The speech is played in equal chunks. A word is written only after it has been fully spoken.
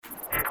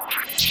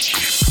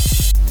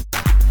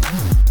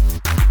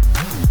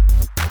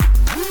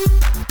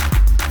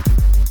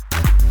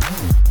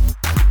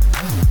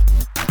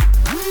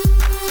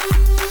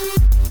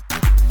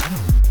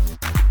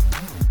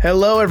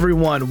Hello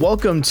everyone,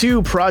 welcome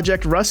to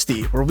Project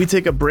Rusty, where we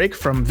take a break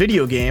from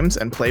video games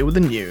and play with the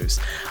news.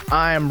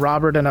 I'm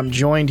Robert and I'm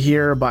joined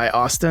here by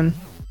Austin.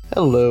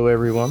 Hello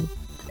everyone.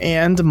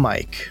 And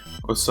Mike.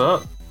 What's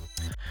up?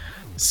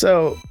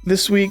 So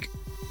this week,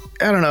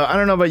 I don't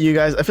know about you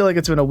guys, I feel like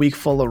it's been a week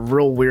full of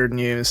real weird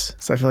news,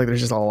 so I feel like there's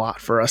just a lot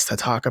for us to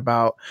talk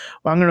about.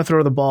 Well, I'm going to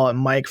throw the ball at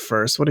Mike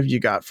first. What have you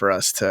got for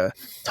us to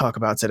talk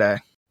about today?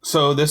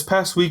 So this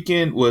past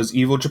weekend was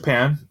EVO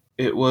Japan.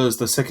 It was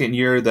the second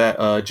year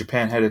that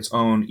Japan had its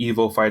own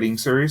EVO fighting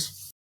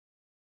series.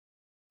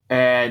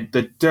 And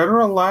the Dead or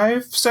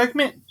Alive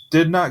segment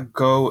did not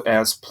go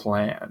as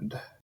planned.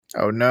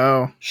 Oh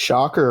no.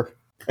 Shocker.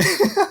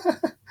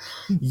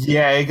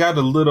 Yeah, it got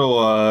a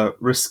little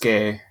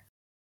risque.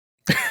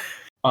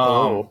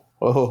 Oh.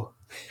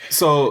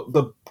 So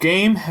the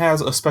game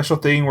has a special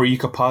thing where you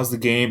can pause the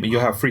game and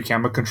you'll have free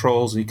camera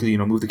controls and you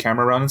can, move the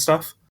camera around and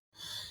stuff.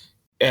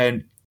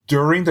 And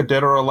during the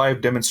Dead or Alive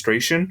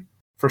demonstration,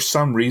 for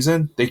some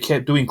reason, they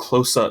kept doing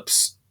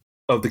close-ups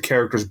of the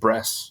character's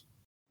breasts.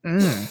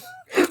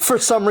 For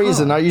some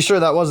reason. Are you sure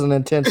that wasn't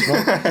intentional?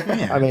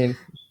 I mean,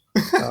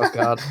 oh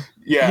god.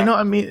 Yeah.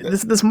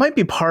 This might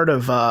be part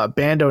of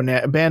Bandai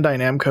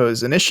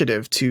Namco's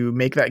initiative to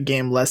make that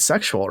game less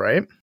sexual,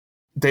 right?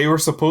 They were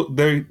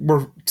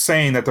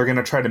saying that they're going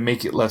to try to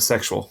make it less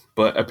sexual,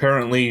 but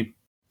apparently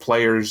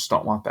players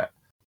don't want that.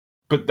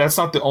 But that's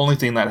not the only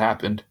thing that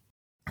happened.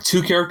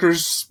 Two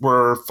characters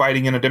were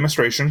fighting in a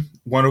demonstration.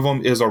 One of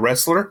them is a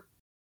wrestler.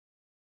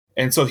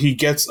 And so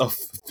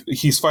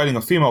he's fighting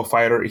a female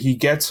fighter. He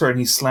gets her and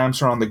he slams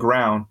her on the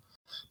ground.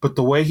 But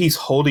the way he's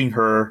holding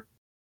her,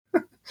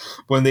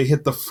 when they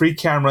hit the free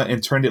camera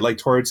and turned it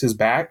towards his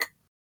back,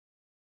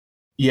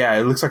 yeah,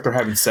 it looks like they're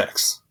having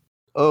sex.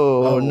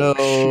 Oh no.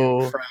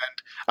 Shoot, friend.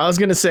 I was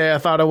going to say, I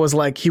thought it was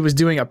like he was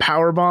doing a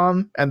power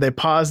bomb and they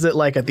paused it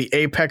at the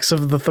apex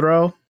of the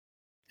throw.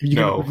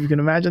 If you can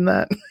imagine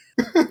that.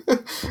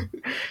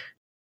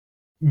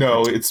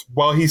 No, it's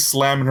while he's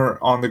slamming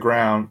her on the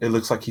ground, it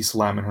looks like he's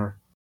slamming her.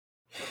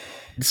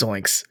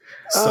 Zoinks.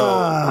 So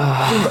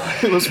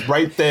it was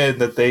right then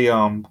that they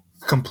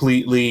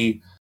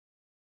completely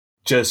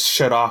just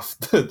shut off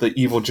the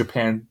EVO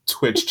Japan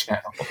Twitch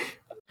channel.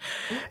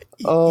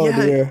 Oh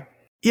yeah,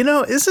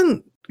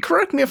 dear.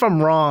 Correct me if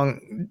I'm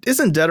wrong,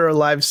 isn't Dead or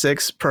Alive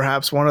 6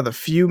 perhaps one of the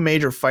few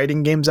major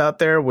fighting games out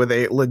there with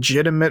a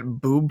legitimate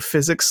boob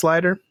physics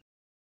slider?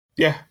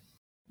 Yeah.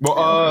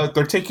 Well,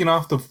 they're taking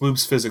off the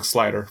boobs physics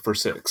slider for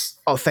 6.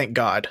 Oh, thank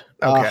God.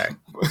 Okay.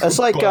 That's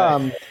like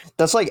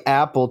that's like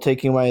Apple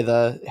taking away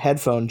the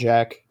headphone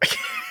jack.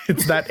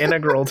 It's that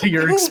integral to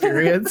your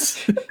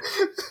experience.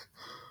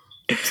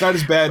 It's not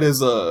as bad as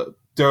Dead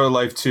or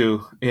Alive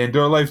 2. In Dead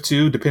or Alive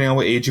 2, depending on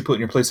what age you put in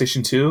your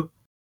PlayStation 2,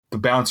 the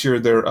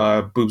bouncier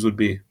their boobs would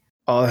be.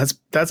 Oh,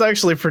 that's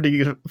actually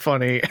pretty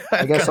funny.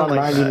 I guess on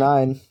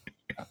 99.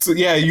 So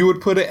yeah, you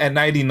would put it at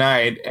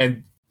 99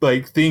 and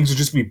things would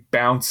just be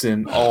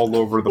bouncing all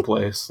over the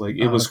place.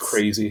 It was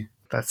crazy.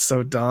 That's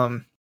so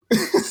dumb.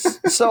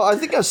 So I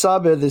think I saw a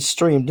bit of this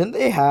stream. Didn't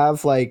they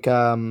have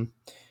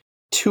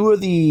two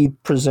of the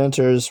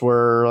presenters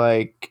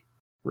were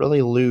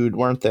really lewd,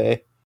 weren't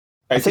they?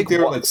 I think they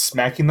were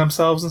smacking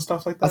themselves and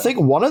stuff like that. I think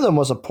one of them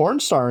was a porn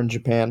star in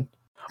Japan.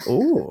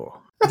 Ooh.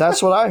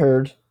 That's what I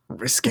heard.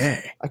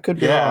 Risque. I could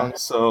be wrong.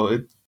 So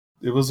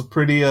it was a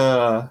pretty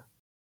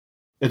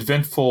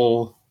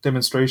eventful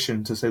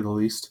demonstration, to say the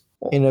least.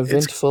 An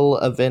eventful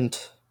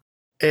event.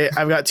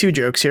 I've got two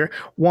jokes here.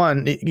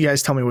 One, you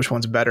guys tell me which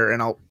one's better,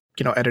 and I'll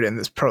edit in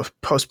this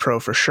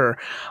post-pro for sure.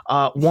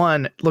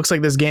 One, looks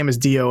like this game is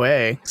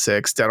DOA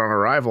 6, Dead on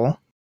Arrival.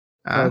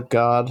 Oh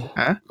God.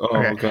 Huh? Oh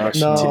okay. Gosh.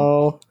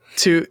 No.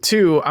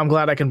 Two, I'm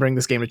glad I can bring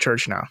this game to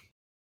church now.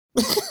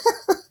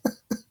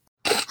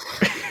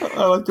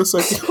 I like the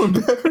second one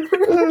better.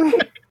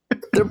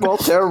 They're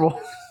both terrible.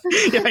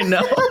 Yeah, I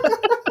know.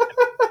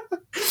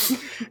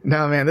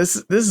 No, man,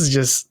 this is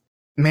just,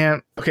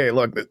 man. Okay,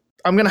 look,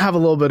 I'm gonna have a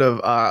little bit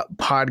of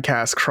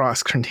podcast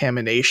cross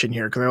contamination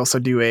here because I also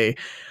do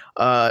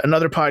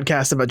another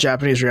podcast about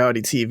Japanese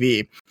reality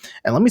TV,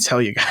 and let me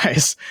tell you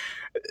guys,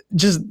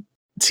 just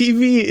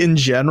TV in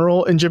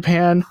general in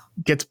Japan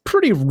gets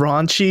pretty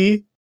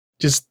raunchy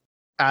just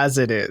as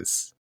it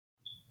is.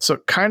 So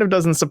it kind of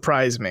doesn't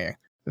surprise me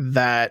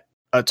that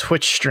a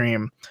Twitch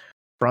stream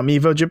from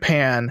EVO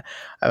Japan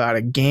about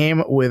a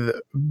game with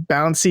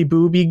bouncy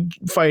booby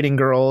fighting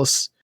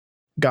girls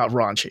got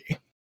raunchy.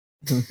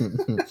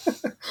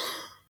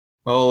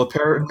 Well,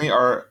 apparently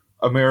our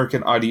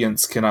American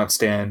audience cannot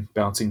stand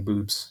bouncing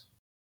boobs.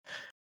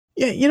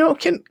 Yeah,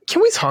 can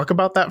we talk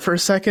about that for a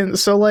second?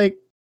 So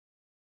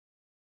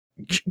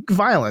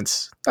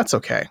violence, that's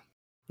okay.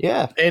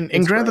 Yeah. In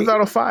Grand Theft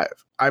Auto 5,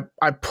 I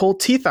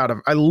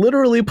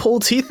literally pull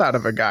teeth out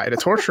of a guy to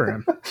torture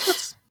him.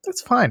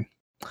 That's fine.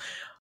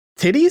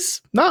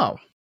 Titties? No,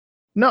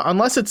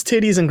 unless it's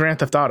titties in Grand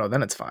Theft Auto,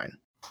 then it's fine.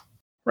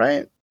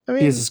 Right? I mean,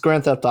 because it's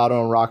Grand Theft Auto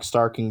and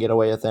Rockstar can get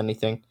away with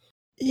anything.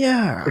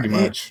 Yeah. Pretty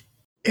much.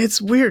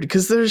 It's weird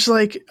because there's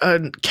like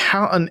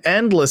an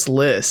endless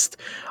list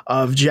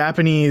of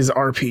Japanese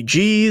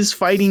RPGs,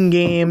 fighting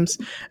games,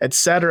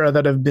 etc.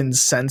 that have been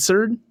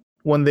censored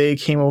when they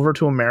came over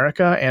to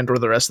America and or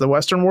the rest of the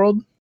Western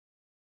world.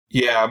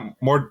 Yeah,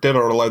 more Dead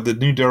or Alive. The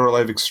new Dead or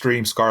Alive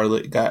Extreme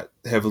Scarlet got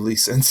heavily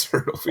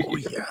censored over Oh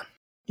here.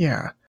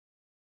 yeah.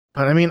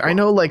 But I mean, I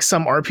know like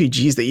some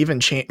RPGs they even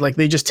change, like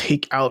they just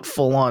take out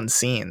full on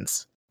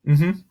scenes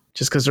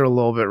just because they're a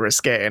little bit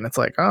risque, and it's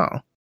like, oh,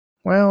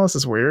 well, this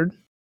is weird.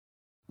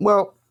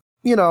 Well,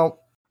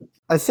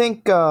 I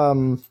think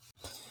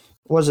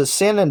was it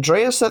San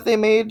Andreas that they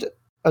made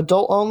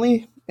adult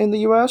only in the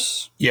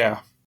US? Yeah.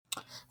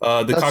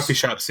 The coffee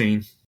shop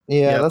scene.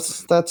 Yeah,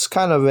 that's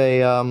kind of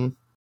a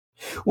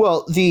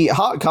well, the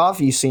hot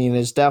coffee scene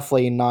is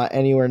definitely not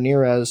anywhere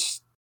near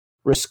as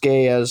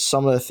risque as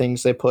some of the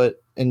things they put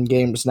in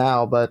games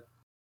now, but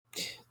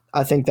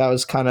I think that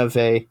was kind of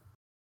a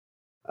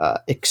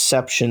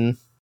exception.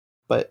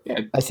 But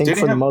Yeah, I think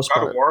for the most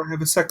God part, of War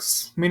have a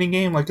sex mini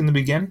game like in the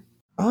beginning?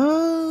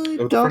 I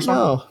The don't first one?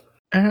 know.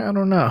 I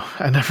don't know.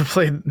 I never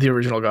played the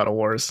original God of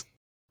Wars.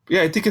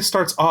 Yeah, I think it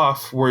starts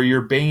off where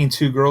you're banging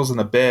two girls in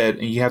the bed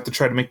and you have to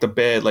try to make the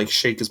bed like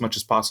shake as much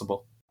as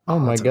possible. Oh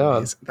my that's god.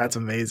 amazing. That's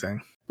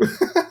amazing.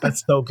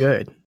 That's so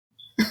good.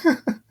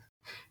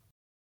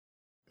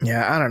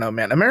 Yeah, I don't know,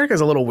 man.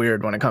 America's a little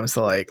weird when it comes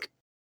to like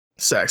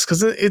sex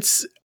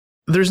because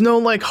there's no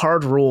like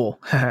hard rule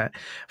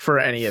for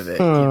any of it.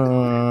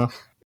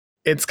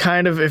 It's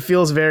kind of, it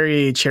feels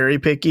very cherry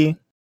picky.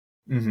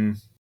 Mm-hmm.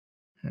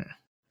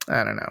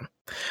 I don't know.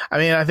 I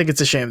mean, I think it's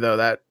a shame though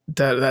that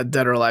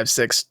Dead or Alive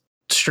 6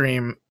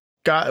 stream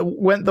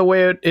went the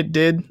way it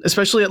did,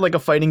 especially at like a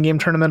fighting game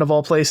tournament of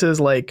all places.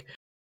 Like,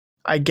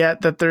 I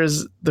get that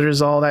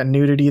there's all that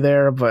nudity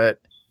there, but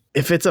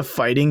if it's a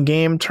fighting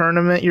game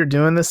tournament you're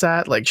doing this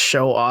at, like,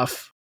 show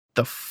off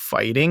the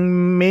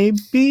fighting,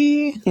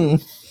 maybe,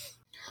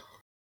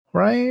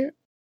 right?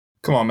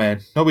 Come on,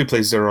 man. Nobody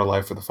plays Dead or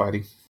Alive for the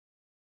fighting.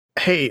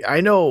 Hey,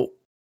 I know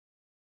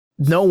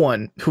no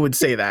one who would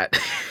say that.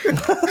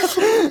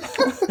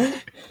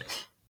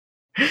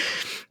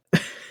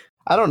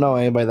 I don't know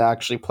anybody that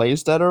actually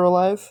plays Dead or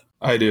Alive.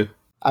 I do.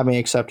 I mean,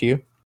 except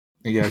you.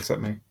 Yeah,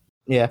 except me.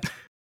 Yeah.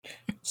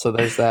 So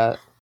there's that.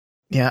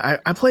 Yeah,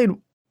 I played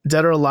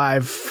Dead or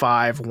Alive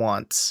 5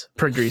 once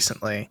pretty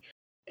recently,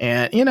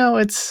 and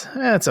it's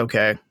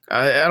okay.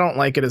 I don't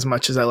like it as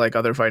much as I like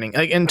other fighting.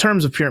 Like, in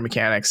terms of pure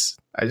mechanics,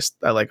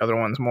 I like other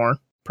ones more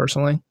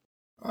personally.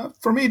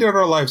 For me, Dead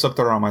or Alive's up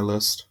there on my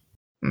list.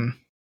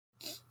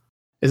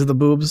 Is it the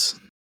boobs?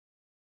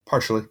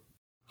 Partially.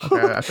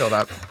 Okay, I feel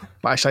that.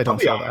 Actually, I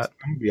don't feel that.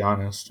 I'm gonna be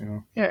honest.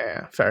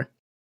 Yeah, fair.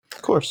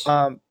 Of course.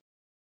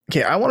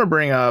 Okay, I want to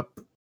bring up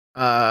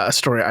a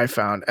story I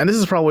found, and this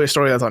is probably a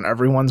story that's on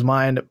everyone's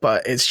mind,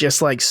 but it's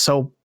just like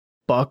so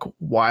buck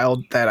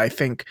wild that I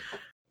think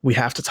we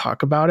have to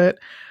talk about it.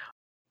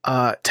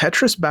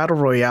 Tetris Battle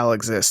Royale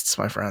exists,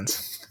 my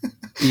friends.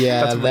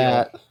 Yeah,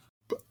 that.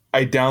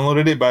 I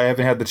downloaded it, but I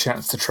haven't had the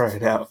chance to try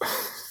it out.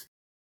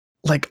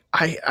 Like,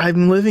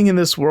 I'm living in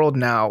this world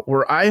now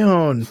where I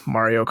own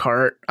Mario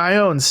Kart, I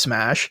own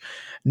Smash.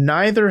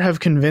 Neither have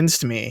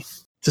convinced me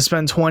to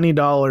spend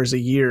 $20 a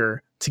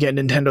year to get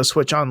Nintendo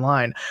Switch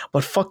Online,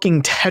 but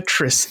fucking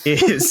Tetris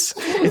is.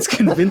 It's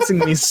convincing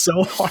me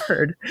so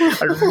hard.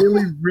 I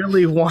really,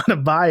 really want to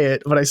buy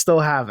it, but I still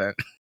haven't.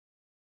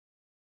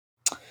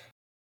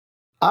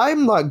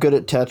 I'm not good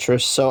at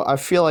Tetris, so I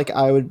feel like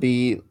I would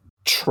be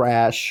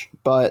trash,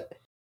 but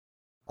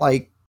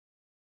like,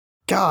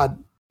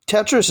 God,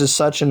 Tetris is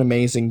such an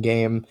amazing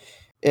game.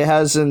 It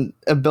has an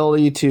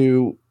ability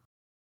to,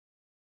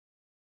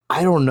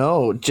 I don't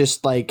know,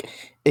 just like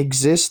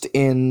exist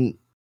in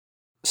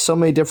so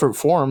many different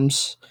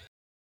forms.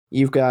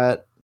 You've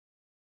got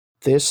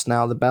this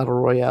now, the Battle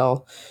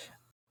Royale.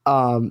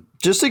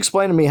 Just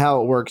explain to me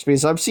how it works,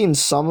 because I've seen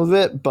some of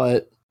it,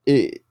 but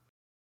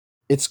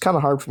it's kind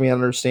of hard for me to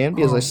understand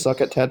because I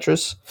suck at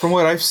Tetris. From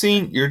what I've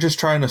seen, you're just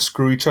trying to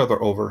screw each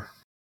other over.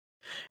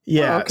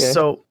 Yeah. Okay.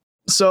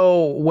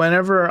 So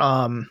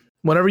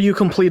whenever you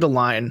complete a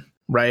line,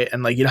 right,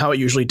 and like, you know how it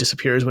usually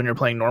disappears when you're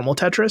playing normal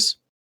Tetris.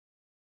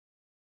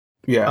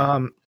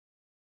 Yeah.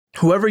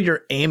 Whoever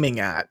you're aiming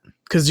at,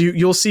 because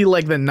you'll see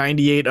like the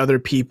 98 other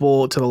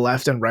people to the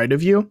left and right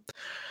of you,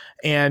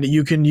 and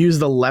you can use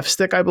the left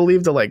stick, I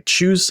believe, to like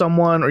choose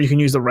someone, or you can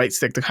use the right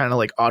stick to kind of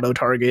like auto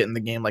target, and the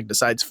game like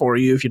decides for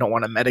you if you don't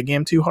want to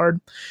metagame too hard.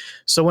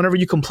 So whenever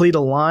you complete a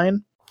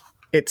line,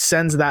 it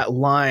sends that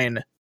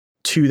line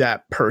to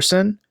that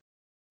person,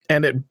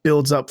 and it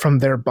builds up from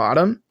their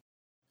bottom.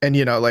 And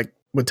like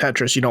with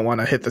Tetris, you don't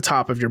want to hit the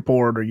top of your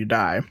board or you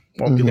die.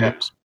 Won't be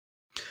lose.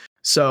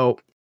 So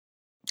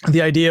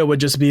the idea would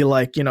just be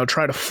like,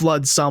 try to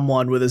flood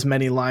someone with as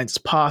many lines as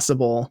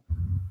possible,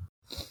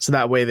 so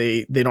that way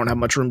they don't have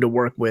much room to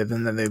work with,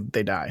 and then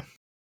they die.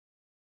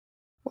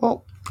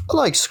 Well, I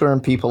like screwing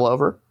people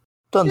over.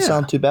 Doesn't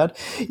sound too bad.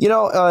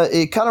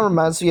 It kind of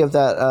reminds me of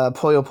that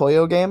Puyo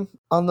Puyo game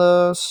on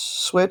the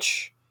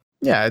Switch.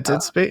 Yeah,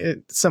 it's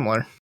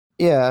similar.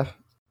 Yeah.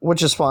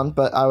 which is fun,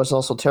 but I was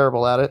also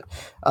terrible at it.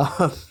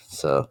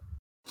 So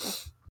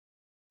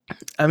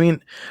I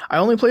mean, I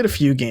only played a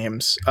few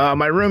games.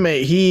 My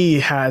roommate, he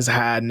has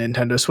had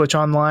Nintendo Switch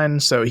Online,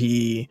 so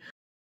he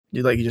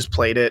just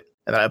played it,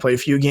 and then I played a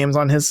few games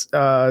on his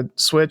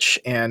Switch.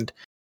 And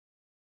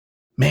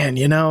man,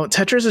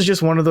 Tetris is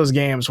just one of those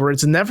games where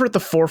it's never at the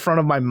forefront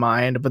of my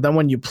mind, but then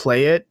when you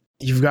play it,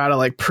 you've got to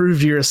like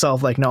prove to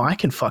yourself, like, no, I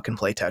can fucking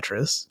play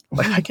Tetris.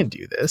 Like, I can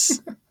do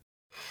this.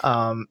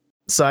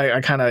 So I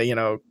kind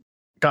of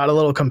got a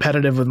little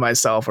competitive with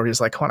myself, where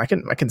just like, come on,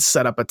 I can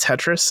set up a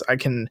Tetris. I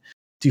can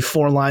do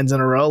 4 lines in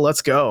a row.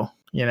 Let's go.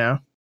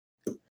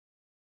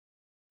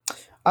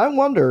 I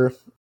wonder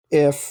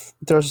if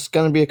there's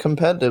going to be a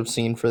competitive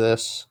scene for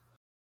this.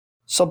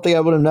 Something I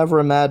would have never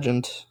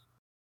imagined.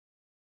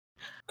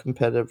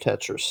 Competitive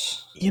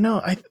Tetris.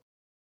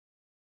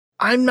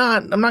 I'm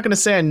not going to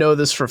say I know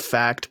this for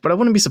fact, but I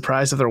wouldn't be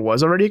surprised if there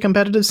was already a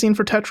competitive scene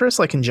for Tetris,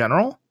 like in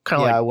general,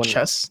 kind of like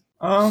chess.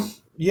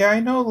 Yeah, I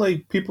know.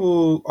 Like,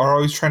 people are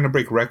always trying to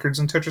break records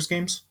in Tetris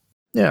games.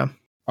 Yeah.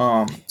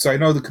 So I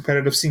know the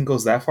competitive scene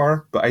goes that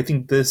far, but I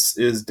think this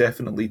is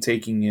definitely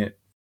taking it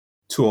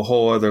to a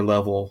whole other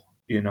level,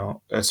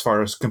 as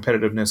far as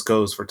competitiveness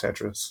goes for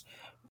Tetris.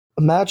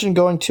 Imagine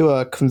going to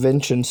a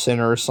convention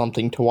center or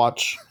something to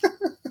watch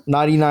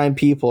 99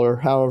 people or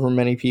however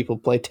many people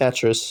play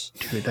Tetris.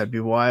 Dude, that'd be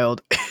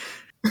wild.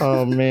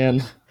 Oh,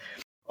 man.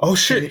 Oh,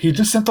 shit. He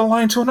just sent the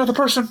line to another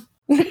person.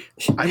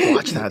 I'd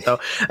watch that, though.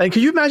 And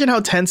could you imagine how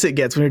tense it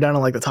gets when you're down to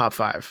like the top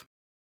 5?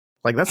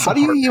 Like, that's how do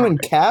you even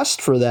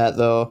cast for that,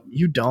 though?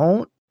 You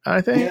don't,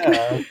 I think.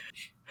 Yeah.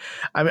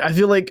 I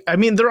feel like,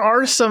 there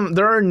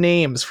are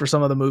names for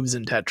some of the moves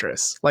in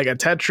Tetris. Like, a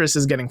Tetris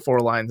is getting 4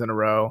 lines in a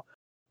row,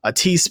 a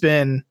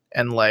T-spin,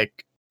 and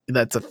like,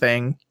 that's a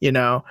thing,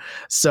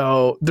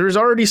 So there's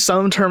already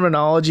some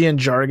terminology and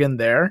jargon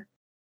there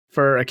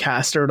for a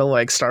caster to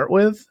like start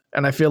with.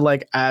 And I feel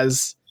like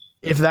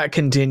if that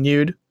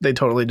continued, they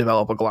totally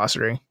develop a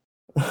glossary.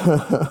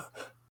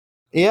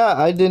 Yeah,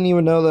 I didn't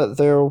even know that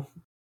there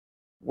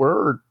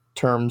were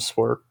terms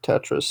for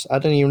Tetris. I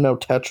didn't even know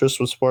Tetris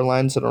was 4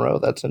 lines in a row.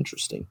 That's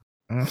interesting.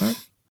 Mm-hmm.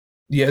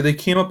 Yeah, they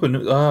came up with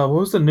what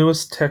was the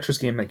newest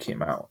Tetris game that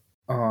came out?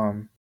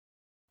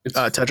 It's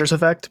Tetris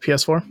Effect,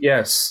 PS4.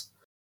 Yes,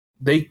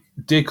 they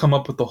did come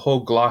up with the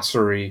whole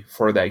glossary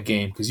for that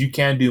game, because you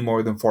can do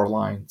more than 4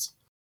 lines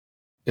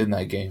in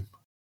that game.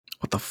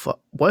 What the fuck?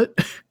 What?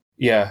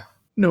 Yeah.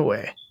 No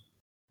way.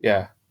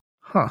 Yeah.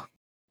 Huh.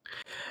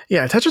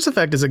 Yeah, Tetris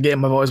Effect is a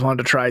game I've always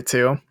wanted to try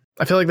too.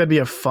 I feel like that'd be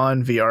a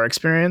fun VR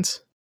experience.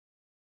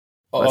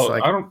 Oh,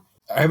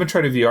 I haven't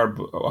tried a VR,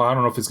 but I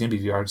don't know if it's gonna be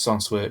VR. It's on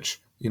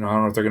Switch. I don't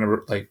know if they're gonna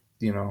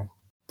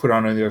put it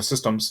on any other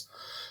systems.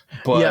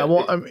 But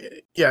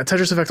yeah,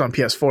 Tetris Effect on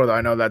PS4 though.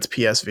 I know that's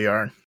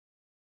PSVR.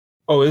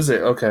 Oh, is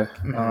it? Okay.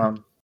 Mm-hmm.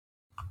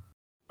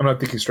 I'm not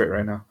thinking straight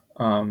right now.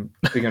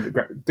 Thinking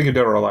Dead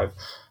or Alive.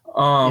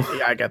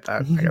 Yeah, I get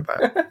that.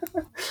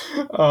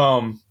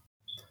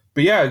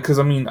 But yeah, because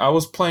I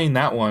was playing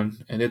that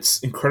one, and it's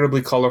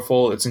incredibly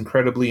colorful. It's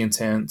incredibly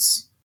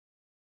intense.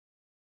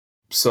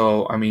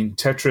 So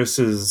Tetris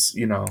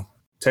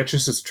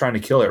is trying to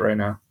kill it right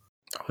now.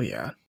 Oh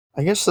yeah.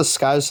 I guess the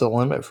sky's the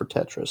limit for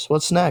Tetris.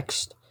 What's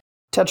next?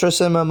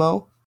 Tetris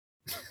MMO?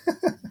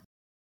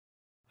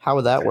 How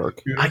would that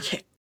work? I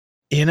can't.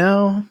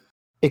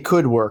 It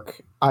could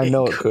work. I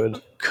know it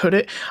could. Could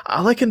it?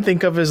 All I can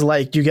think of is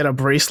like you get a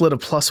bracelet of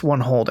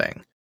 +1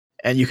 holding,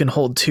 and you can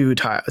hold two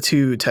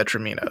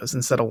Tetraminos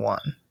instead of 1.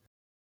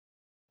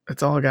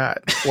 That's all I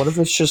got. What if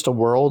it's just a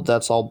world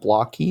that's all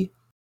blocky?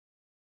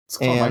 It's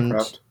called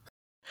Minecraft.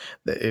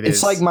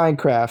 It's like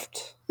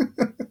Minecraft,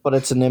 but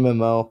it's an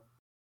MMO.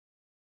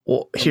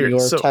 Well, here, your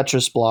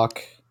Tetris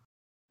block.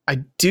 I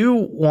do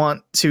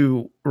want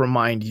to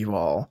remind you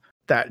all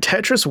that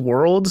Tetris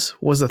Worlds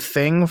was a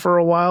thing for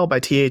a while by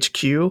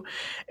THQ,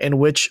 in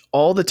which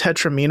all the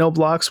Tetramino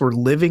blocks were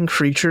living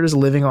creatures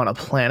living on a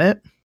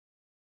planet.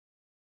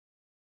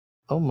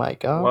 Oh my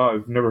god. Wow,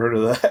 I've never heard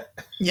of that.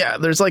 Yeah,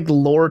 there's like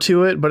lore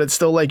to it, but it's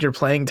still like you're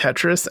playing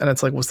Tetris, and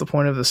it's like, what's the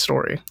point of the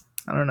story?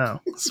 I don't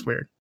know. It's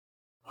weird.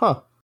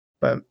 Huh.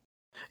 But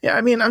yeah,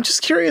 I'm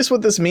just curious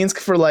what this means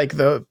for like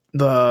the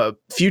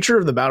future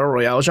of the battle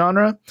royale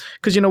genre,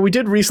 because we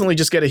did recently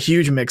just get a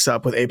huge mix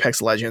up with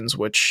Apex Legends,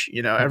 which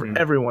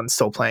everyone's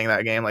still playing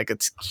that game, like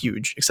it's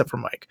huge except for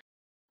Mike.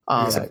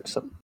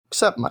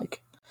 Except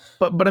Mike.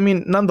 But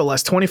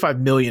nonetheless, 25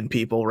 million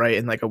people, right,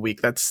 in like a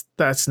week.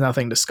 That's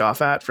nothing to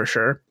scoff at for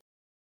sure.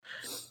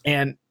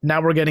 And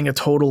now we're getting a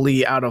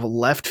totally out of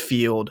left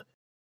field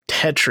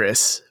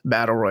Tetris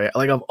battle royale,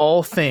 like of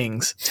all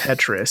things,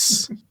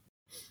 Tetris,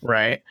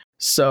 right?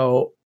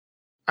 So,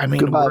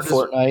 goodbye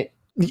Fortnite.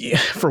 Yeah,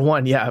 for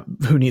one, yeah,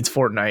 who needs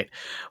Fortnite?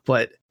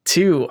 But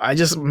 2,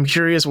 I'm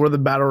curious where the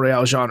battle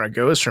royale genre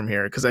goes from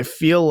here, because I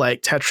feel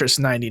like Tetris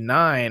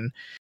 99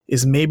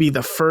 is maybe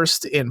the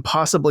first in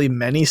possibly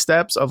many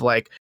steps of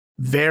like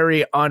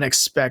very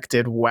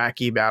unexpected,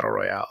 wacky battle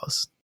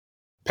royales.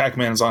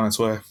 Pac-Man's on its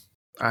way.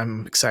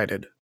 I'm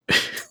excited.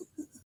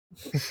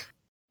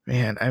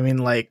 Man,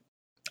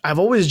 I've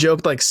always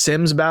joked like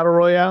Sims Battle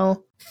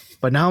Royale,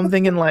 but now I'm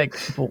thinking like,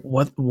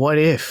 what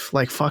if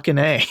like fucking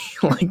A,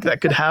 like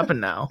that could happen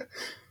now.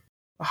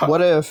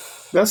 What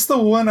if That's the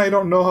one I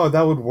don't know how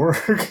that would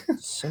work.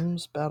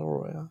 Sims Battle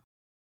Royale?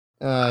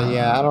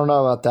 Yeah, I don't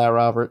know about that,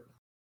 Robert.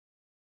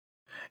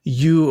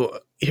 Here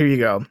you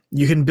go.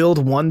 You can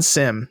build one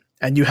sim,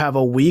 and you have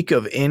a week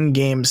of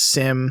in-game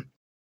sim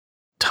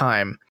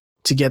time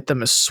to get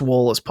them as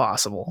swole as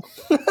possible.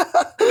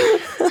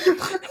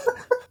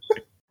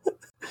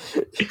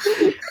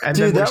 And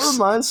Dude, that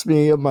reminds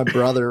me of my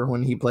brother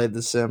when he played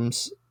The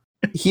Sims.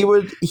 He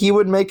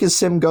would make his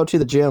sim go to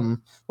the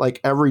gym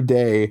like every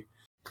day.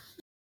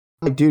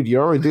 Like, dude, you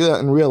already do that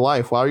in real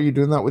life. Why are you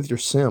doing that with your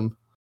sim?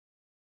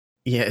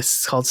 Yeah,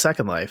 it's called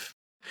Second Life.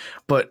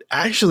 But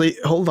actually,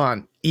 hold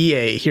on.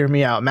 EA, hear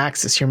me out.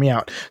 Maxis, hear me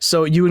out.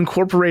 So you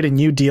incorporate a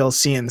new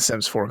DLC in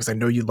Sims 4, because I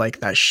know you like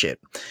that shit,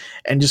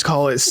 and just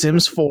call it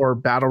Sims 4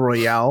 Battle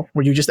Royale,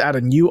 where you just add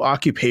a new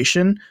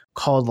occupation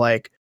called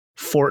like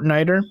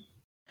Fortniter,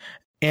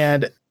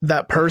 and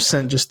that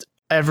person just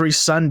every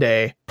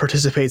Sunday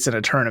participates in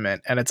a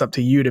tournament, and it's up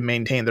to you to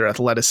maintain their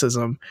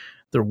athleticism,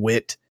 their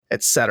wit,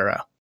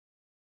 etc.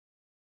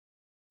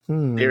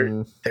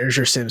 There's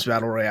your Sims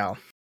Battle Royale.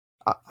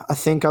 I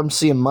think I'm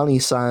seeing money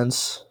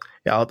signs.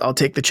 Yeah, I'll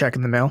take the check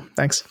in the mail.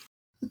 Thanks.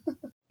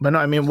 But no,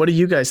 I mean, what do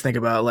you guys think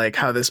about like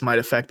how this might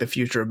affect the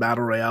future of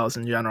battle royales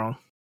in general?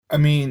 I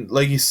mean,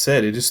 like you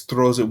said, it just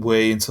throws it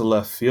way into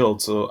left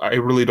field. So I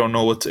really don't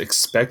know what to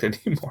expect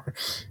anymore.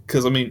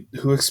 Because I mean,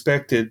 who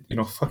expected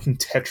fucking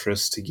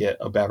Tetris to get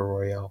a battle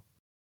royale?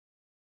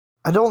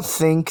 I don't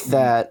think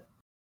that,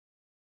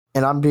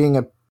 and I'm being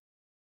a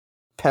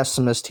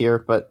pessimist here,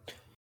 but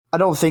I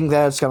don't think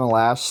that it's gonna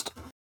last.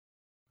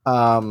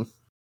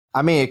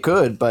 I mean, it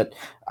could, but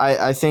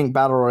I think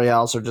battle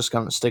royales are just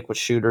going to stick with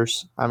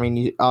shooters. I mean,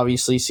 you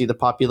obviously see the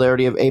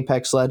popularity of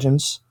Apex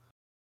Legends.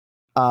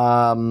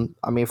 I mean,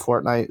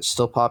 Fortnite is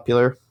still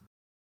popular.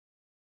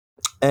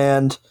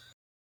 And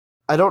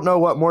I don't know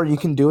what more you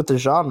can do with the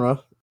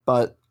genre,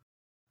 but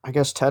I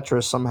guess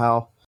Tetris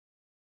somehow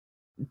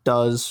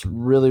does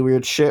really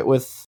weird shit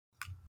with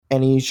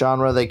any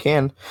genre they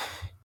can.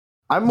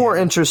 I'm more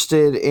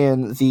interested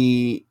in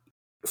the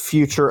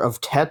future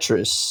of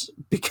Tetris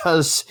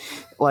because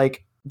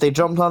like they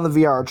jumped on the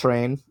VR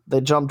train, they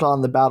jumped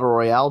on the battle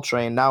royale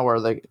train. Now are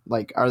they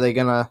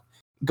gonna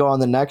go on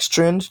the next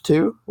trend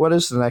too? What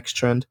is the next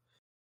trend?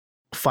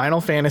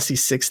 Final Fantasy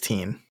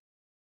 16.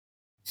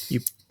 You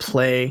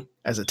play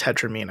as a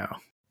Tetramino.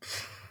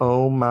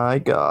 Oh my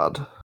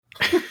god.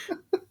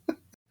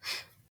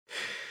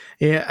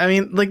 Yeah, I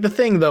mean, like the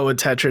thing though with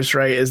Tetris,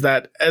 right, is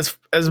that as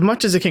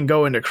much as it can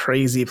go into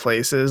crazy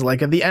places,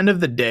 like at the end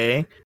of the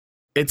day,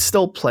 it's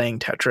still playing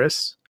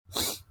Tetris.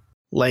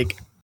 Like,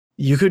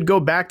 you could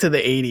go back to the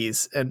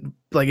 80s and,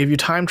 like, if you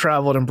time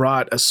traveled and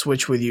brought a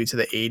Switch with you to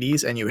the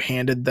 80s and you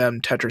handed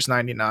them Tetris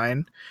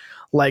 99,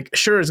 like,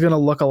 sure, it's going to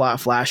look a lot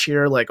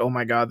flashier, like, oh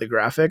my god, the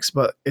graphics,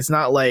 but it's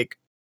not like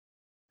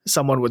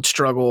someone would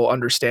struggle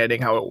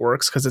understanding how it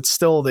works because it's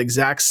still the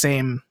exact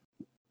same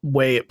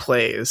way it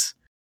plays.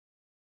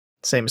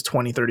 Same as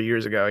 20, 30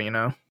 years ago,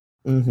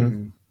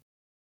 Mm-hmm.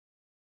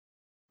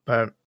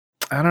 But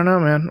I don't know,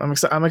 man.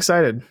 I'm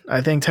excited.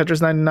 I think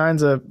Tetris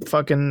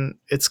 99's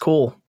it's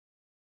cool.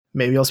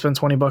 Maybe I'll spend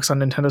 $20 on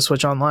Nintendo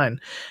Switch Online.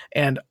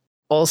 And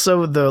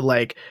also the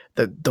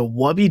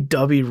Wubby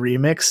Dubby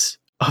remix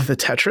of the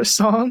Tetris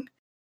song,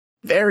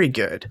 very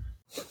good.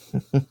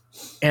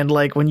 And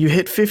like when you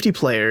hit 50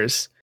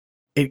 players,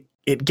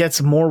 it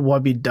gets more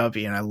Wubby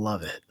Dubby, and I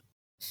love it.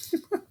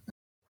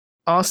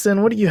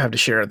 Austin, what do you have to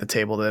share at the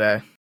table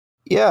today?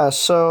 Yeah,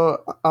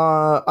 so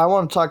I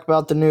want to talk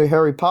about the new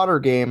Harry Potter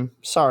game.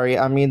 Sorry,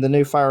 I mean the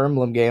new Fire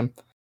Emblem game.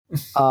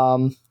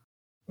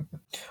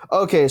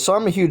 Okay, so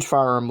I'm a huge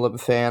Fire Emblem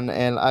fan,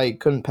 and I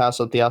couldn't pass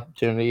up the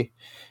opportunity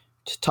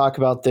to talk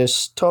about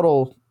this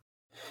total...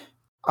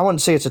 I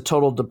wouldn't say it's a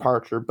total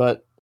departure,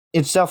 but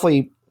it's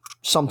definitely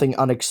something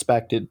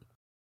unexpected.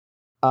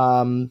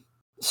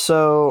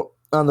 So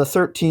on the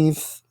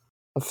 13th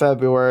of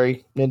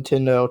February,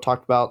 Nintendo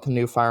talked about the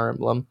new Fire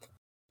Emblem.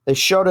 They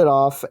showed it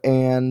off,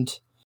 and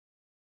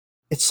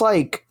it's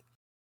like,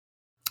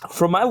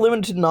 from my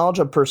limited knowledge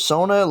of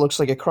Persona, it looks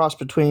like a cross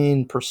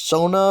between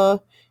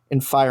Persona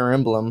and Fire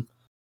Emblem,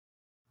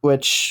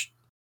 which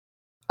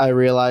I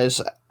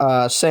realize,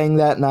 saying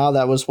that now,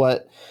 that was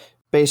what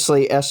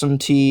basically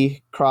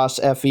SMT cross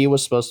FE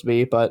was supposed to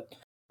be, but,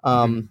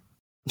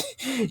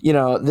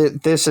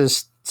 this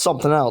is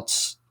something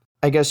else.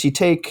 I guess you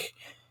take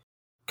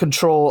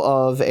control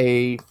of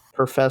a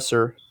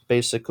professor,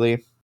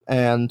 basically,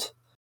 and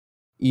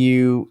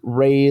you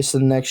raise the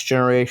next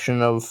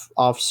generation of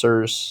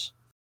officers.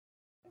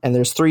 And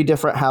there's 3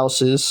 different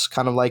houses,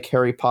 kind of like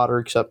Harry Potter,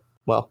 except,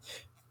 well,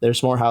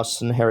 there's more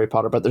houses in Harry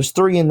Potter, but there's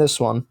 3 in this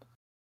one.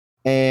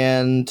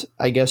 And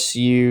I guess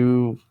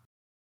you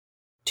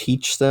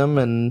teach them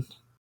and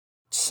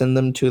send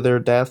them to their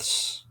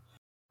deaths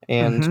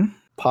and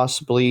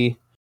possibly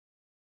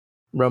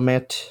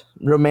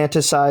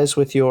romanticize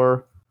with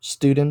your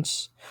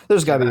students.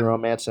 There's got to be Yeah.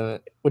 romance in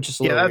it, which is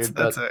a little weird.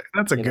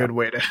 That's a you good know.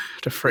 way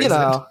to phrase You it.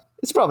 know,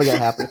 it's probably gonna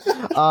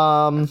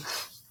happen.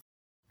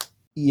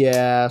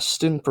 Yeah,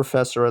 student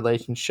professor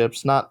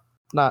relationships. Not.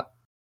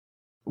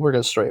 We're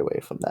gonna stray away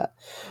from that.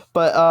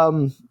 But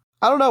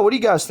I don't know. What do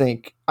you guys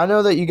think? I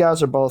know that you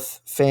guys are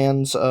both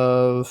fans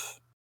of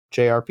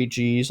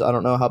JRPGs. I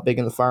don't know how big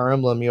in the Fire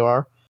Emblem you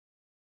are.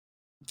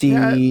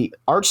 The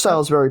art style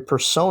is very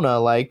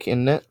Persona-like,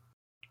 isn't it?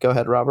 Go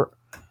ahead, Robert.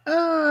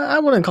 I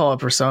wouldn't call it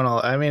Persona.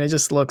 I mean, it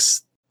just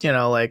looks,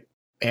 like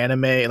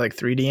anime, like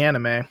 3D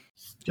anime,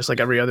 just like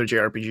every other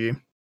JRPG.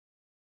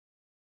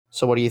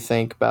 So, what do you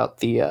think about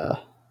the?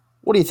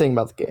 What do you think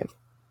about the game?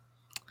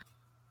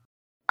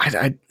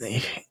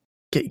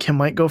 Can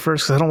Mike go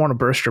first? Because I don't want to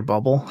burst your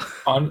bubble.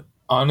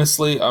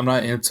 Honestly, I'm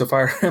not into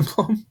Fire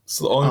Emblem.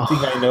 So the only thing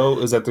I know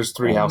is that there's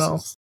 3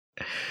 houses.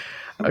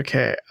 No.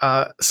 Okay.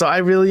 So I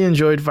really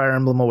enjoyed Fire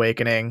Emblem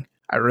Awakening.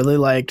 I really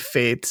liked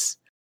Fates.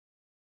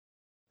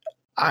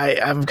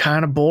 I'm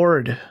kind of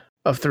bored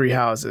of 3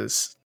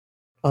 houses.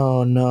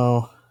 Oh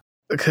no.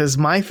 Because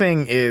my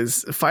thing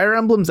is Fire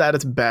Emblem's at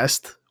its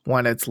best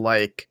when it's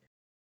like,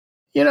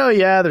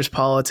 there's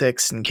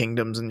politics and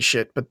kingdoms and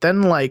shit, but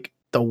then like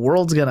the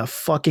world's gonna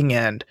fucking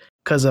end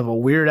because of a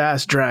weird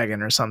ass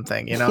dragon or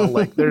something,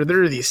 like there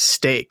are these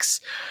stakes.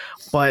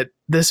 But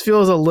this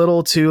feels a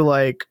little too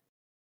like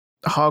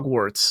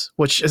Hogwarts,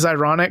 which is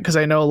ironic because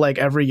I know like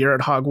every year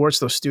at Hogwarts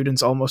those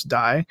students almost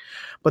die,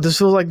 but this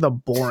feels like the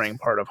boring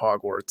part of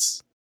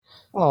Hogwarts.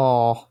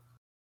 Oh.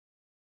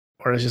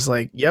 Where it's just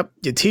like, yep,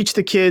 you teach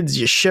the kids,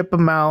 you ship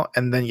them out,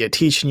 and then you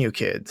teach new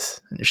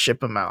kids and you ship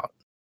them out.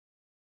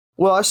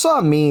 Well, I saw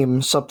a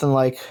meme, something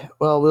like,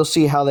 well, we'll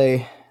see how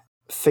they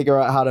figure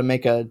out how to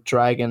make a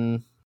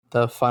dragon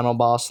the final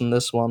boss in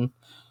this one.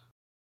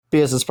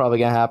 Because it's probably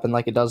going to happen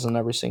like it does in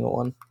every single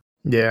one.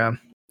 Yeah.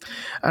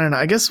 I don't know.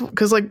 I guess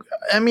because,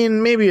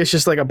 maybe it's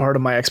just like a part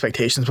of my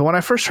expectations. But when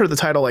I first heard the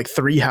title, like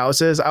 3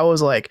 houses, I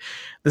was like,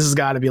 this has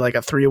got to be like a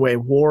 3-way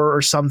war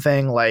or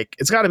something. Like,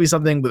 it's got to be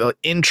something with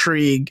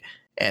intrigue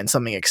and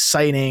something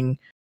exciting.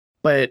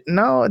 But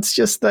no, it's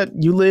just that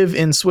you live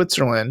in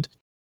Switzerland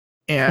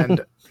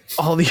and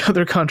all the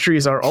other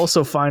countries are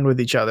also fine with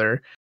each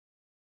other.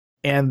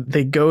 And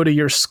they go to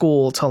your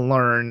school to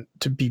learn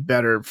to be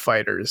better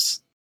fighters.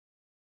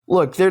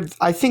 Look,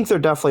 I think they're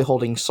definitely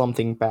holding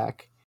something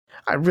back.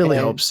 I really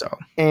hope so.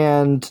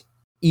 And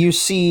you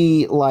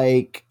see,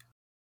 like,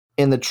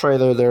 in the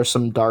trailer, there's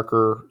some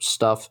darker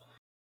stuff.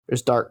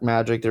 There's dark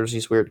magic. There's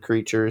these weird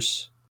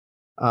creatures.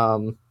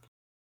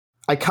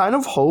 I kind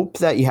of hope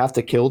that you have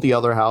to kill the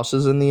other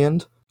houses in the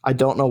end. I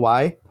don't know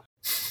why,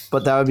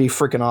 but that would be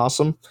freaking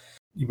awesome.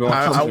 You've been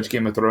watching too much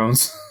Game of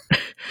Thrones.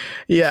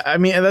 Yeah, I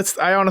mean,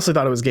 I honestly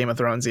thought it was Game of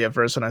Thronesy at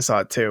first when I saw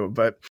it too,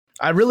 but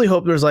I really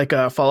hope there's like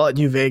a Fallout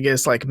New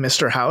Vegas like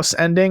Mr. House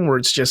ending where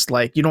it's just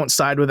like you don't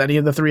side with any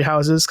of the 3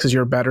 houses because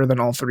you're better than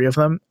all 3 of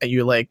them, and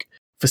you like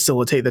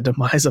facilitate the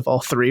demise of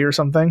all 3 or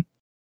something.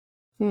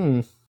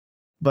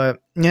 But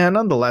yeah,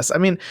 nonetheless, I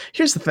mean,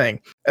 here's the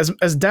thing: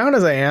 as down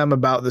as I am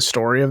about the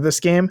story of this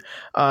game,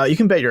 you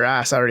can bet your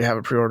ass I already have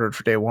it pre-ordered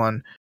for day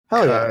 1.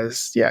 Hell yeah.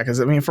 Yeah,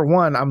 because I mean, for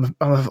one,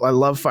 I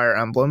love Fire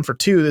Emblem. For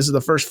 2, this is the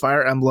first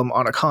Fire Emblem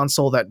on a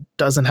console that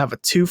doesn't have a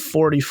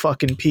 240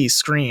 fucking p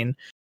screen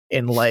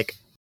in like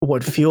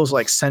what feels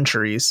like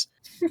centuries.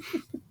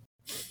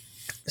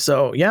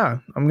 So yeah,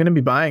 I'm gonna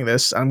be buying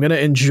this. I'm gonna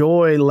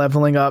enjoy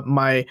leveling up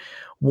my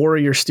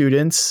warrior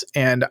students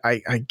and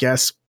I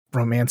guess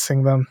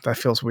romancing them. That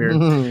feels weird.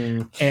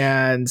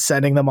 And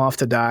sending them off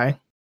to die.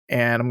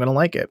 And I'm gonna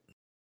like it.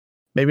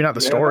 Maybe not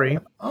the story.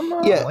 I'm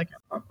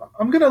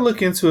gonna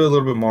look into it a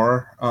little bit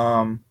more.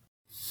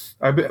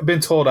 I've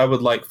been told I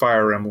would like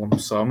Fire Emblem,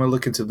 so I'm gonna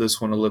look into this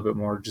one a little bit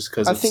more just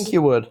because I think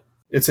you would.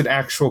 It's an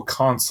actual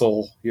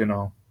console,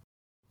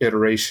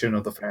 iteration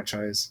of the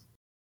franchise.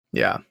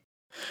 Yeah.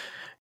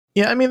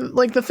 Yeah, I mean,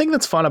 like the thing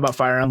that's fun about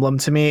Fire Emblem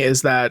to me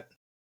is that,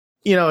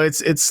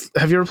 it's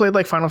have you ever played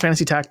like Final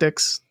Fantasy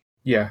Tactics?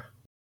 Yeah.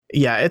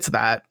 Yeah, it's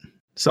that.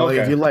 So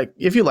Okay.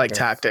 if you like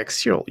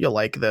tactics, you'll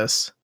like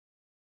this.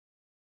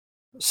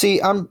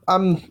 See, I'm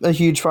a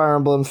huge Fire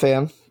Emblem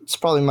fan. It's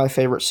probably my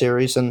favorite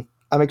series, and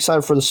I'm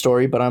excited for the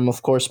story, but I'm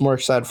of course more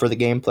excited for the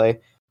gameplay.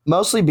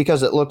 Mostly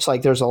because it looks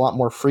like there's a lot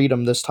more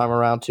freedom this time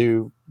around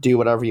to do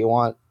whatever you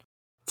want.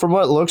 From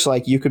what it looks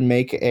like, you can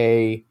make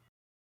a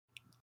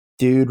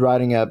dude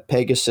riding a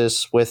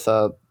Pegasus with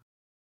a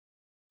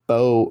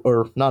bow,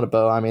 or not a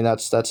bow, I mean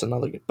that's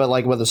another, but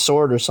like with a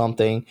sword or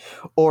something,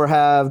 or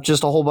have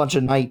just a whole bunch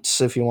of knights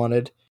if you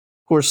wanted,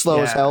 who are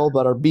slow as hell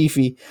but are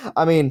beefy.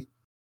 I mean,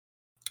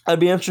 I'd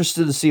be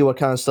interested to see what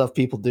kind of stuff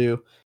people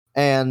do,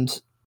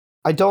 and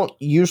I don't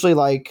usually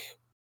like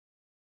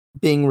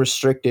being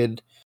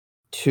restricted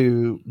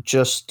to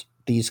just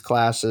these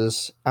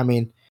classes. I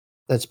mean,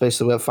 that's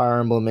basically what Fire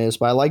Emblem is,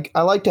 but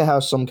I like to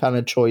have some kind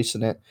of choice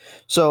in it.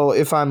 So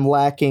if I'm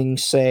lacking,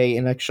 say,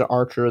 an extra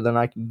archer, then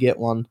I can get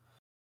one,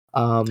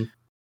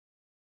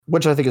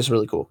 which I think is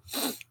really cool.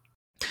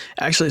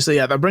 Actually, so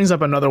yeah, that brings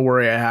up another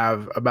worry I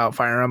have about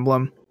Fire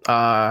Emblem,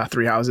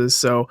 3 houses.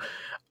 So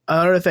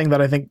another thing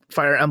that I think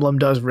Fire Emblem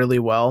does really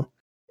well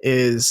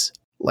is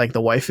like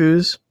the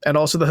waifus and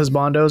also the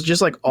husbandos.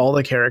 Just like all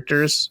the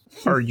characters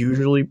are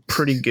usually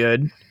pretty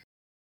good.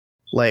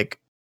 Like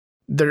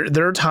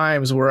there are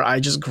times where I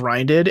just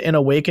grinded in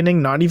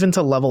Awakening, not even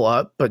to level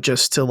up, but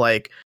just to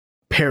like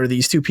pair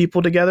these two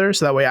people together,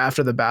 so that way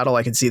after the battle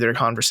I can see their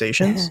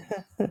conversations.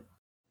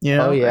 You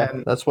know? Oh yeah,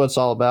 And that's what it's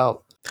all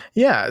about.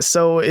 yeah,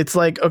 so it's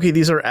like, okay,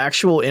 these are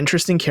actual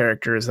interesting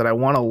characters that I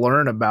want to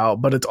learn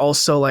about, but it's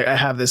also like I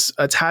have this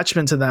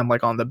attachment to them,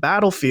 like on the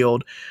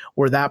battlefield,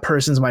 where that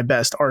person's my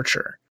best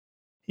archer,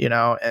 you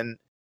know, and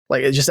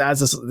like it just adds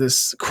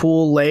this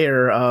cool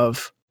layer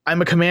of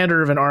I'm a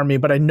commander of an army,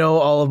 but I know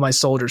all of my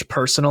soldiers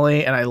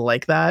personally, and I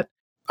like that.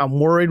 I'm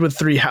worried with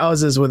Three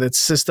Houses with its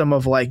system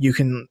of like you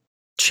can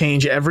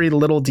change every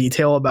little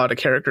detail about a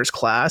character's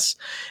class.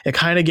 It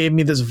kind of gave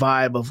me this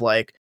vibe of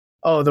like,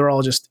 oh, they're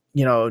all just,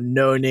 you know,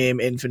 no-name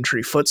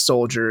infantry foot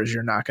soldiers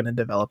you're not going to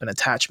develop an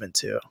attachment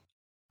to.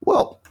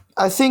 Well,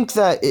 I think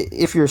that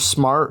if you're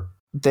smart,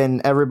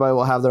 then everybody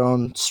will have their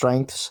own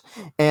strengths.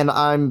 And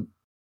I'm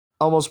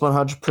almost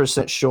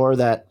 100% sure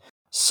that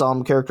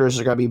some characters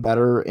are going to be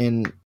better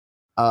in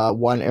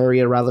one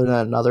area rather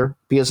than another.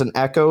 Because in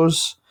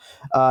Echoes,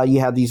 you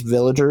have these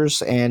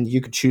villagers, and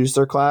you could choose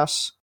their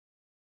class.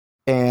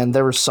 And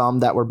there were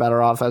some that were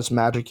better off as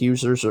magic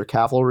users or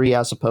cavalry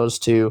as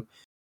opposed to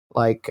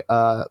like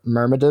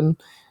Myrmidon.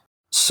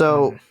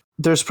 So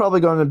there's probably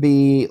going to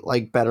be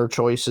like better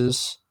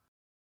choices,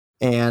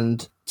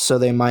 and so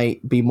they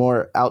might be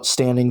more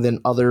outstanding than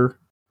other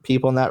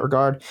people in that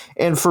regard.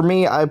 And for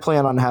me, I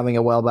plan on having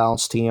a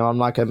well-balanced team. I'm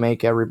not going to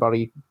make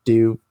everybody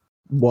do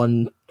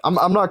one. I'm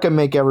not going to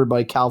make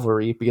everybody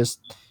cavalry because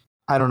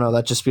I don't know,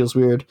 that just feels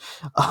weird.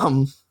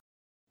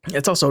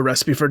 It's also a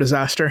recipe for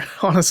disaster,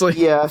 honestly.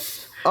 Yeah.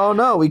 Oh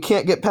no, we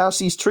can't get past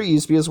these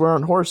trees because we're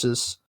on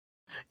horses.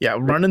 Yeah,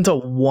 run into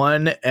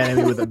one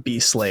enemy with a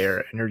beast slayer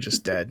and you're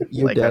just dead.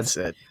 You're like dead. That's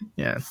it.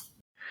 Yeah.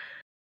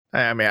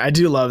 I mean, I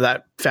do love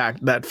that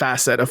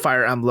facet of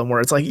Fire Emblem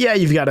where it's like, yeah,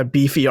 you've got a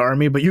beefy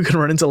army, but you can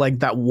run into like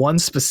that one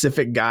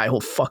specific guy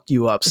who'll fuck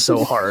you up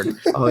so hard.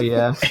 Oh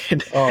yeah.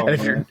 and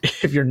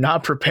if you're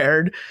not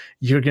prepared,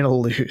 you're gonna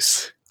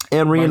lose.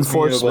 And Reminds me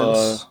of,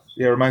 reinforcements.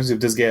 reminds me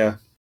of Disgaea.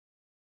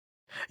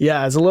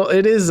 Yeah,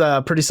 it is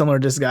pretty similar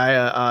to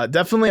Disgaea.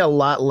 Definitely a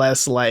lot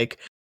less like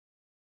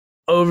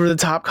over the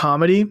top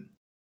comedy.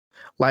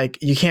 Like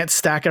you can't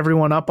stack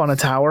everyone up on a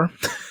tower.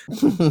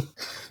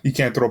 You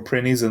can't throw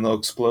printies and they'll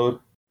explode.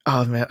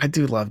 Oh man, I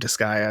do love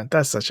Disgaea.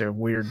 That's such a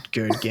weird,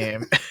 good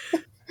game.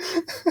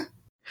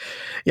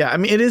 Yeah, I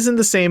mean, it is in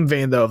the same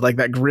vein though, of like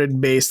that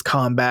grid-based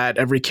combat.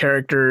 Every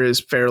character is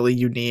fairly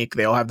unique.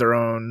 They all have their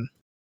own.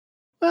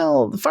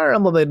 Well, the Fire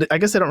Emblem, I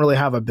guess they don't really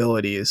have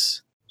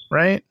abilities,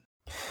 right?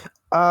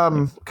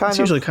 Kind It's of.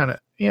 usually kind of,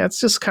 yeah. It's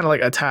just kind of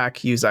like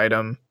attack, use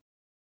item.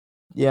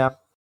 Yeah.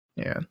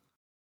 Yeah.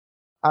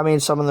 I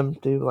mean, some of them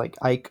do. Like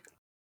Ike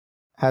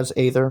has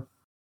Aether,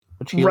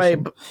 which heals Right,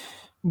 him.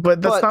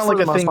 but that's not for like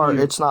the a most thing. part,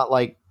 it's not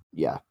like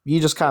you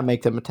just kind of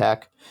make them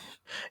attack.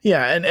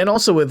 Yeah, and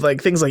also with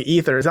like things like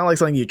Ether, it's not like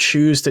something you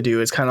choose to do.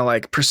 It's kind of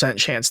like percent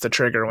chance to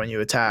trigger when you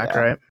attack, Yeah.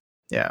 right?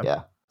 Yeah.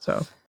 Yeah.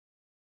 So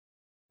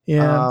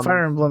yeah, Um,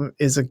 Fire Emblem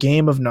is a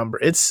game of number.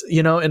 It's,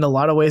 you know, in a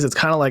lot of ways, it's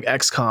kind of like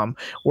XCOM,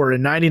 where a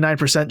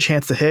 99%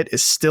 chance to hit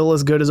is still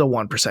as good as a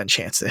 1%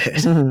 chance to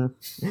hit.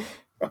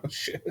 Oh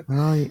shit.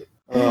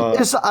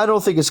 I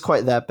don't think it's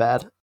quite that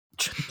bad.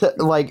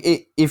 Like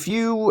if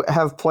you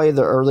have played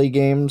the early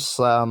games,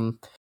 I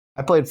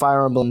played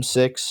Fire Emblem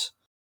 6,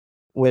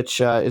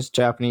 which is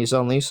Japanese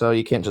only, so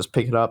you can't just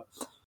pick it up.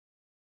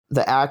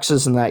 The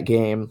axes in that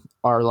game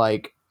are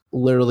like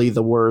literally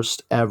the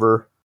worst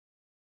ever.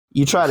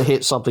 You try to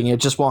hit something,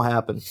 it just won't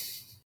happen.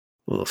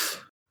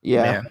 Oof.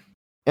 Yeah, Man.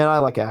 and I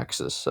like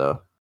axes,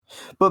 so.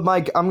 But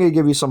Mike, I'm gonna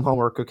give you some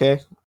homework, okay?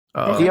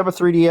 Uh, Do you have a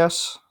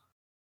 3DS?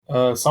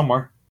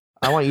 Somewhere.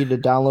 I want you to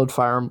download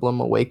Fire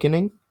Emblem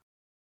Awakening,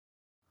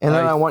 and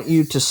then I want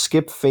you to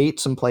skip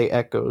Fates and play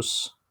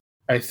Echoes.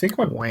 I think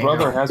my Wow.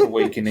 brother has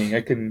Awakening. I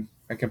can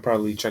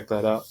probably check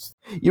that out.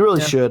 You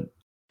really Yeah. should.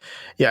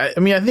 yeah, I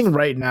mean, I think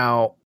right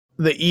now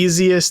the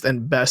easiest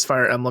and best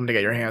Fire Emblem to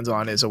get your hands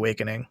on is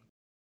Awakening,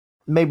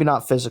 Maybe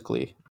not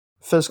physically.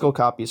 Physical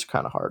copies are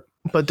kind of hard.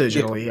 but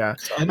digitally, yeah.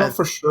 I know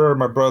for sure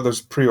my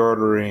brother's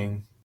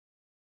pre-ordering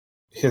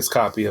his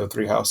copy of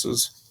Three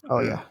Houses. Oh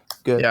yeah,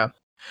 good. Yeah.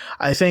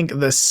 I think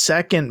the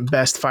second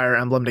best Fire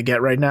Emblem to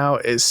get right now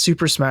is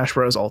Super Smash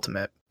Bros.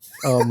 Ultimate.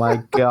 Oh my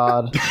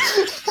god.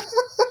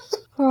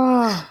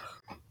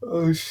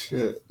 Oh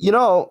shit. You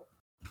know,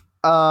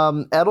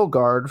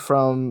 Edelgard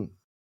from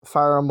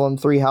Fire Emblem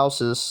Three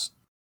Houses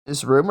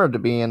is rumored to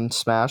be in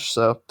Smash,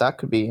 so that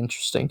could be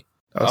interesting.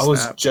 Oh, I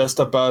was snap. just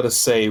about to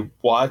say,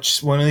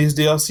 watch one of these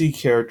DLC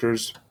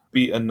characters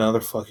be another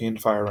fucking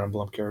Fire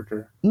Emblem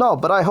character. No,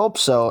 but I hope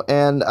so.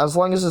 And as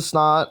long as it's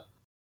not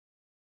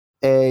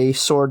a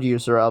sword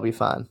user, I'll be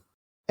fine.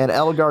 And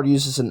Edelgard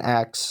uses an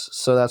axe,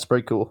 so that's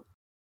pretty cool.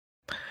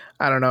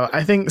 I don't know.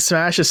 I think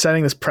Smash is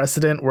setting this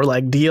precedent where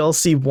like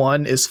DLC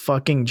 1 is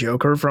fucking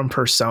Joker from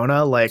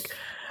Persona. Like,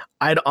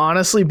 I'd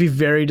honestly be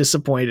very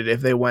disappointed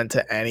if they went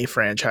to any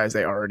franchise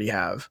they already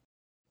have.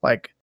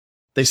 Like,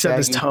 they set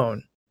this Shaggy.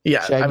 tone.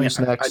 Yeah, Shaggy's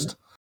next.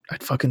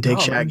 I'd fucking take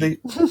No, man, Shaggy.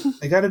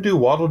 they got to do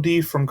Waddle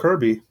Dee from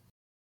Kirby.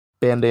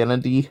 Bandana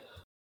D.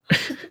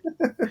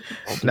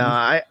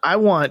 Nah, I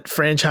want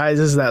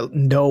franchises that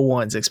no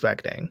one's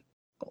expecting.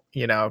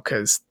 You know,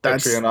 because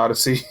that's Etrian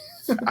Odyssey.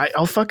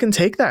 I'll fucking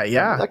take that.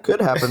 Yeah, That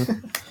could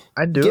happen.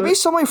 I'd do Give it. me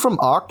something from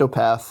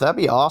Octopath. That'd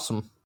be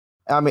awesome.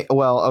 I mean,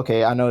 well,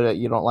 okay, I know that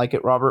you don't like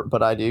it, Robert,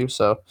 but I do,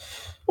 so.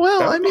 Well,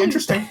 That I would be mean,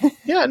 interesting.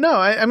 yeah, no,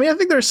 I mean, I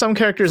think there's some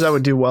characters that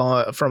would do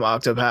well from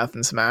Octopath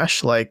and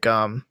Smash, like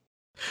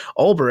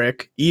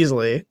Ulbrich,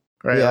 easily,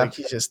 right? Yeah. Like,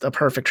 he's just a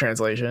perfect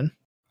translation.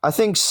 I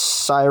think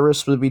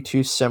Cyrus would be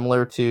too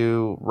similar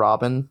to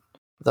Robin,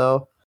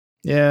 though.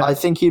 Yeah. I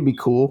think he'd be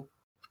cool.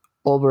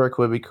 Ulbrich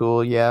would be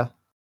cool, yeah.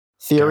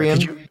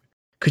 Therian.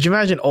 Could you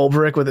imagine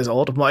Ulbrich with his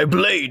ult? My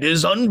blade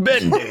is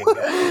unbending.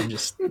 And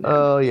just,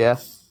 Oh, yeah.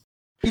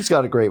 He's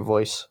got a great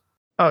voice.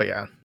 oh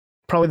yeah,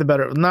 probably the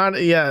better.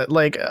 Not yeah,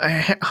 like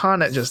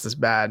Hanet just is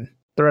bad.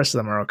 The rest of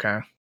them are okay.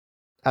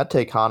 I'd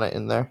take Hana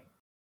in there.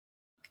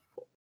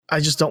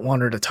 I just don't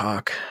want her to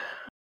talk.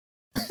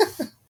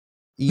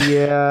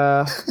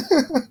 Yeah,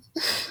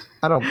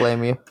 I don't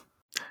blame you.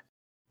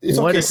 It's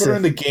What okay. is Put her it?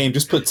 in the game.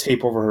 Just put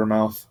tape over her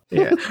mouth.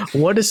 Yeah.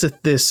 What is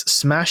it? This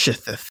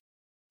smasheth?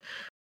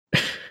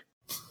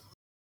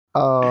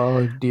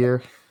 Oh,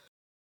 dear.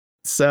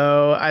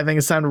 So I think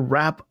it's time to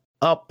wrap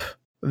up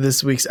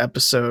this week's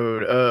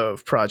episode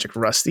of Project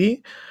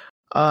Rusty.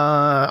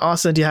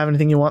 Austin, do you have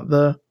anything you want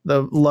the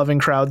loving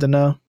crowd to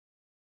know?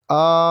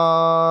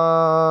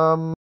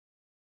 I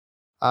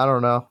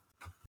don't know.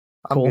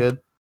 I'm Cool. good.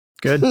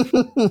 Good.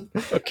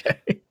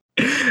 Okay.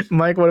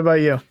 Mike, what about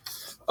you?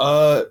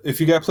 If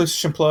you got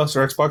PlayStation Plus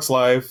or Xbox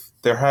Live,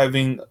 they're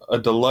having a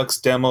deluxe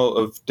demo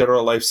of Dead or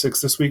Alive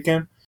 6 this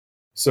weekend.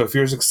 So if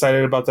you're as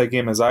excited about that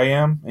game as I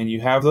am, and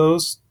you have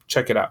those,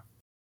 check it out.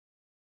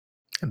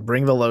 And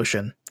bring the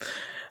lotion.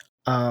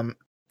 I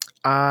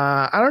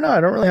don't know. I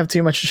don't really have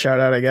too much to shout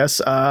out, I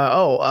guess.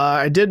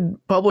 I did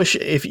publish,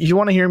 if you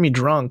want to hear me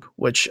drunk,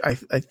 which I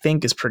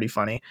think is pretty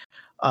funny,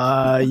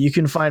 you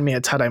can find me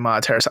at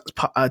Tadaima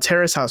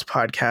Terrace House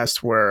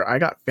podcast, where I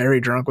got very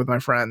drunk with my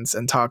friends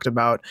and talked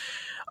about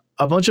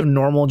a bunch of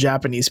normal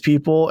Japanese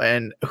people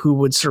and who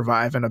would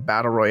survive in a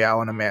battle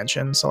royale in a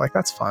mansion. So like,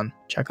 that's fun.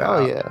 Check that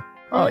out. Yeah.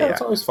 Oh, yeah.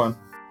 It's always fun.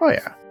 Oh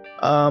yeah.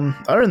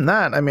 Other than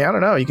that, I mean, I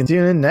don't know. You can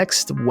tune in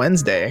next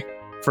Wednesday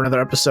for another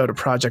episode of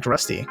Project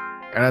Rusty.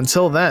 And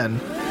until then,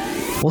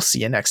 we'll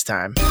see you next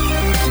time.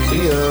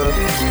 See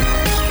ya.